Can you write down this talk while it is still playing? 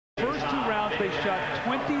two rounds, they shot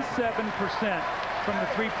 27% from the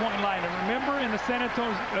three-point line. And remember, in the San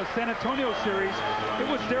Antonio series, it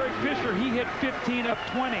was Derek Fisher. He hit 15 of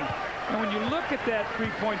 20. And when you look at that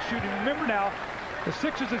three-point shooting, remember now, the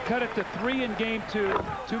Sixers had cut it to 3 in game 2.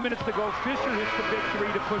 2 minutes to go. Fisher hits the big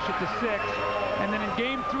 3 to push it to 6. And then in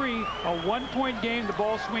game 3, a one-point game, the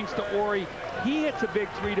ball swings to Horry. He hits a big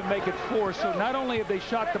 3 to make it 4. So not only have they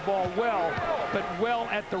shot the ball well, but well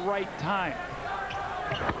at the right time.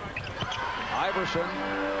 Iverson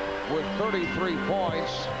with 33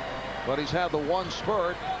 points, but he's had the one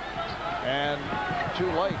spurt and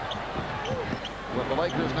too late. With the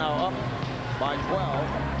Lakers now up by 12.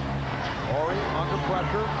 Horry under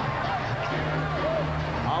pressure.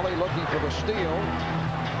 Ollie looking for the steal.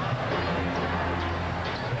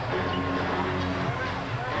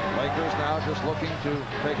 Lakers now just looking to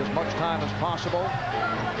take as much time as possible.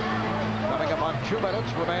 Coming up on 2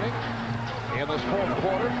 minutes remaining in this fourth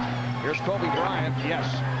quarter. Here's Kobe Bryant. Yes.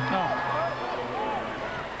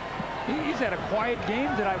 He's had a quiet game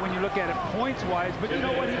tonight when you look at it points-wise, but you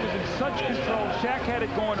know what? He was in such control. Shaq had it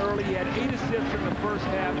going early. He had 8 assists in the first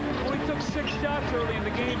half. Well, he took 6 shots early in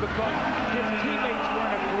the game because his teammates were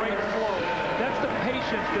in a great flow. That's the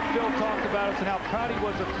patience that Phil talked about and how proud he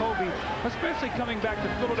was of Kobe, especially coming back to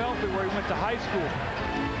Philadelphia where he went to high school.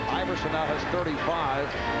 Iverson now has 35.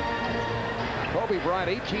 Kobe Bryant,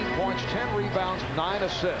 18 points, 10 rebounds, 9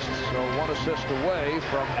 assists. So 1 assist away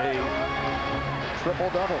from a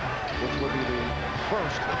triple-double, which would be the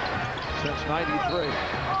first since '93.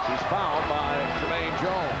 He's fouled by Jermaine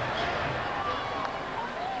Jones.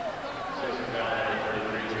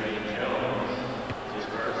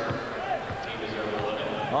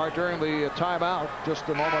 All right, during the timeout just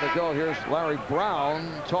a moment ago, here's Larry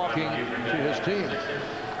Brown talking to his team.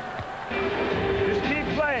 Just keep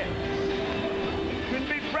playing. Couldn't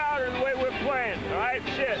be prouder of the way we're playing. All right,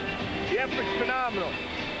 shit. The effort's phenomenal.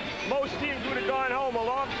 Most teams would have gone home a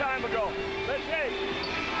long time ago. Let's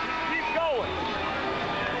keep going.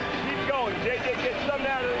 Keep going. Get something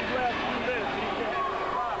out of these last few minutes.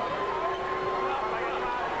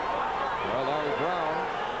 Well, Larry Brown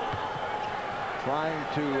trying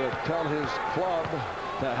to tell his club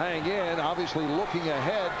to hang in, obviously looking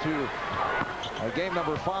ahead to game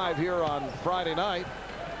number 5 here on Friday night.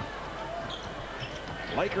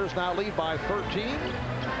 Lakers now lead by 13.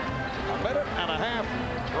 A minute and a half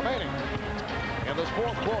remaining in this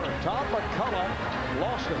fourth quarter. Tom McCullough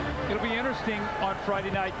lost it. It'll be interesting on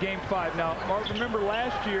Friday night, game 5. Now, Mark, remember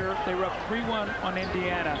last year they were up 3-1 on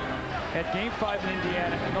Indiana at game 5 in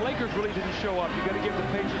Indiana, and the Lakers really didn't show up. You got to give the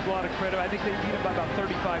Pacers a lot of credit. I think they beat them by about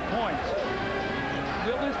 35 points.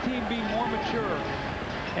 Will this team be more mature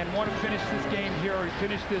and want to finish this game here or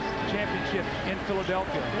finish this championship in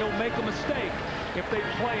Philadelphia? They'll make a mistake if they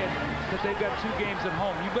play it that they've got 2 games at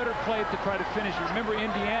home. You better play it to try to finish it. Remember,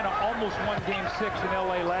 Indiana almost won game 6 in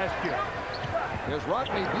LA last year. Here's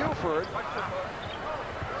Rodney Buford,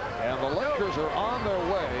 and the Lakers are on their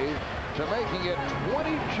way to making it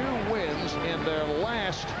 22 wins in their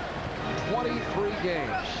last 23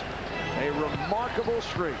 games. A remarkable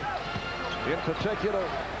streak, in particular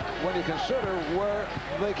when you consider where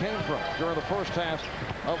they came from during the first half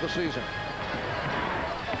of the season.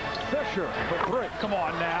 Fisher for 3. Come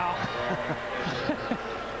on now.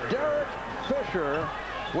 Derek Fisher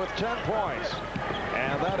with 10 points.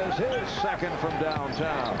 And that is his second from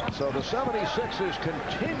downtown. So the 76ers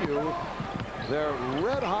continue their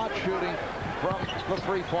red-hot shooting from the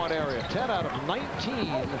three-point area. 10 out of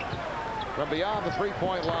 19 from beyond the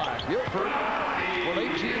three-point line. Buford with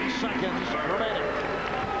 18 seconds remaining.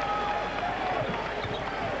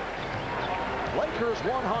 Lakers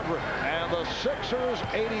 100 and the Sixers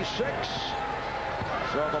 86.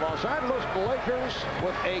 So the Los Angeles Lakers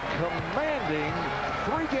with a commanding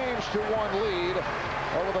 3-1 lead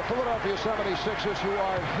over the Philadelphia 76ers, who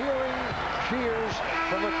are hearing cheers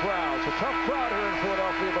from the crowd. It's a tough crowd here in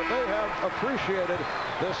Philadelphia, but they have appreciated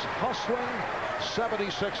this hustling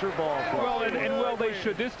 76er ball club. Well, and well they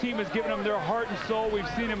should. This team has given them their heart and soul. We've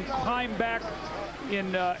seen them climb back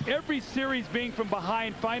in every series, being from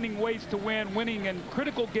behind, finding ways to win, winning in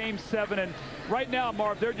critical game 7. And right now,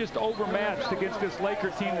 Marv, they're just overmatched against this Laker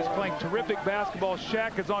team that's playing terrific basketball.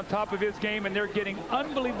 Shaq is on top of his game, and they're getting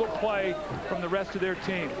unbelievable play from the rest of their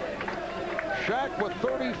team. Shaq with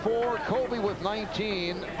 34, Kobe with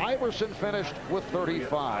 19, Iverson finished with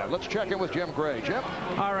 35. Let's check in with Jim Gray. Jim?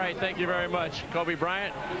 All right, thank you very much. Kobe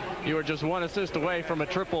Bryant, you were just 1 assist away from a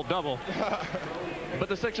triple-double. But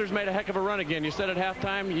the Sixers made a heck of a run again. You said at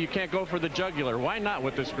halftime you can't go for the jugular. Why not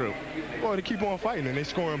with this group? Well, they keep on fighting, and they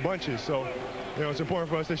score in bunches. So, you know, it's important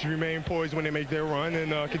for us that you remain poised when they make their run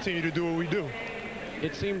and continue to do what we do.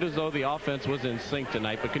 It seemed as though the offense was in sync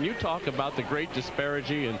tonight, but can you talk about the great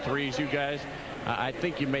disparity in threes, you guys? I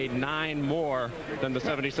think you made 9 more than the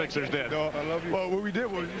 76ers did. No, I love you. Well, what we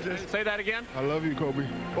did was just... Say that again? I love you, Kobe.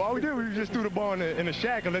 Well, all we did was we just threw the ball in the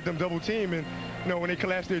shack and let them double team. And, you know, when they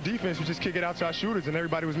collapsed their defense, we just kick it out to our shooters, and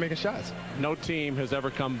everybody was making shots. No team has ever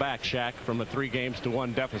come back, Shaq, from a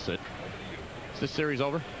 3-1 deficit. Is this series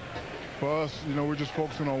over? For us, you know, we're just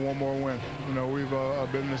focusing on one more win. You know, we've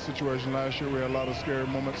been in this situation last year. We had a lot of scary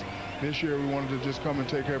moments. This year, we wanted to just come and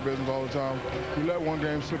take care of business all the time. We let one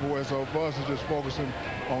game slip away, so for us, it's just focusing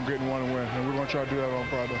on getting one win, and we're going to try to do that on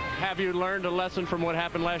Friday. Have you learned a lesson from what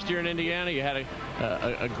happened last year in Indiana? You had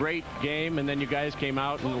a great game, and then you guys came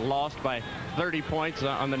out and lost by 30 points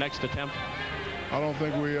on the next attempt. I don't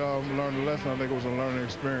think we learned a lesson. I think it was a learning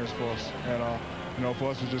experience for us, and you know,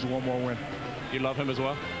 for us, it's just one more win. You love him as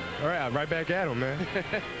well? All right, right back at him, man.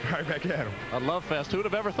 Right back at him. A love fest. Who would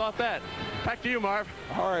have ever thought that? Back to you, Marv.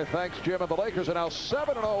 All right, thanks, Jim. And the Lakers are now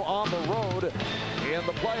 7-0 on the road in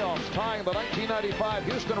the playoffs, tying the 1995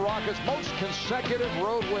 Houston Rockets' most consecutive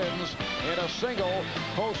road wins in a single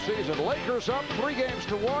postseason. Lakers up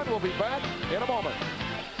 3-1. We'll be back in a moment.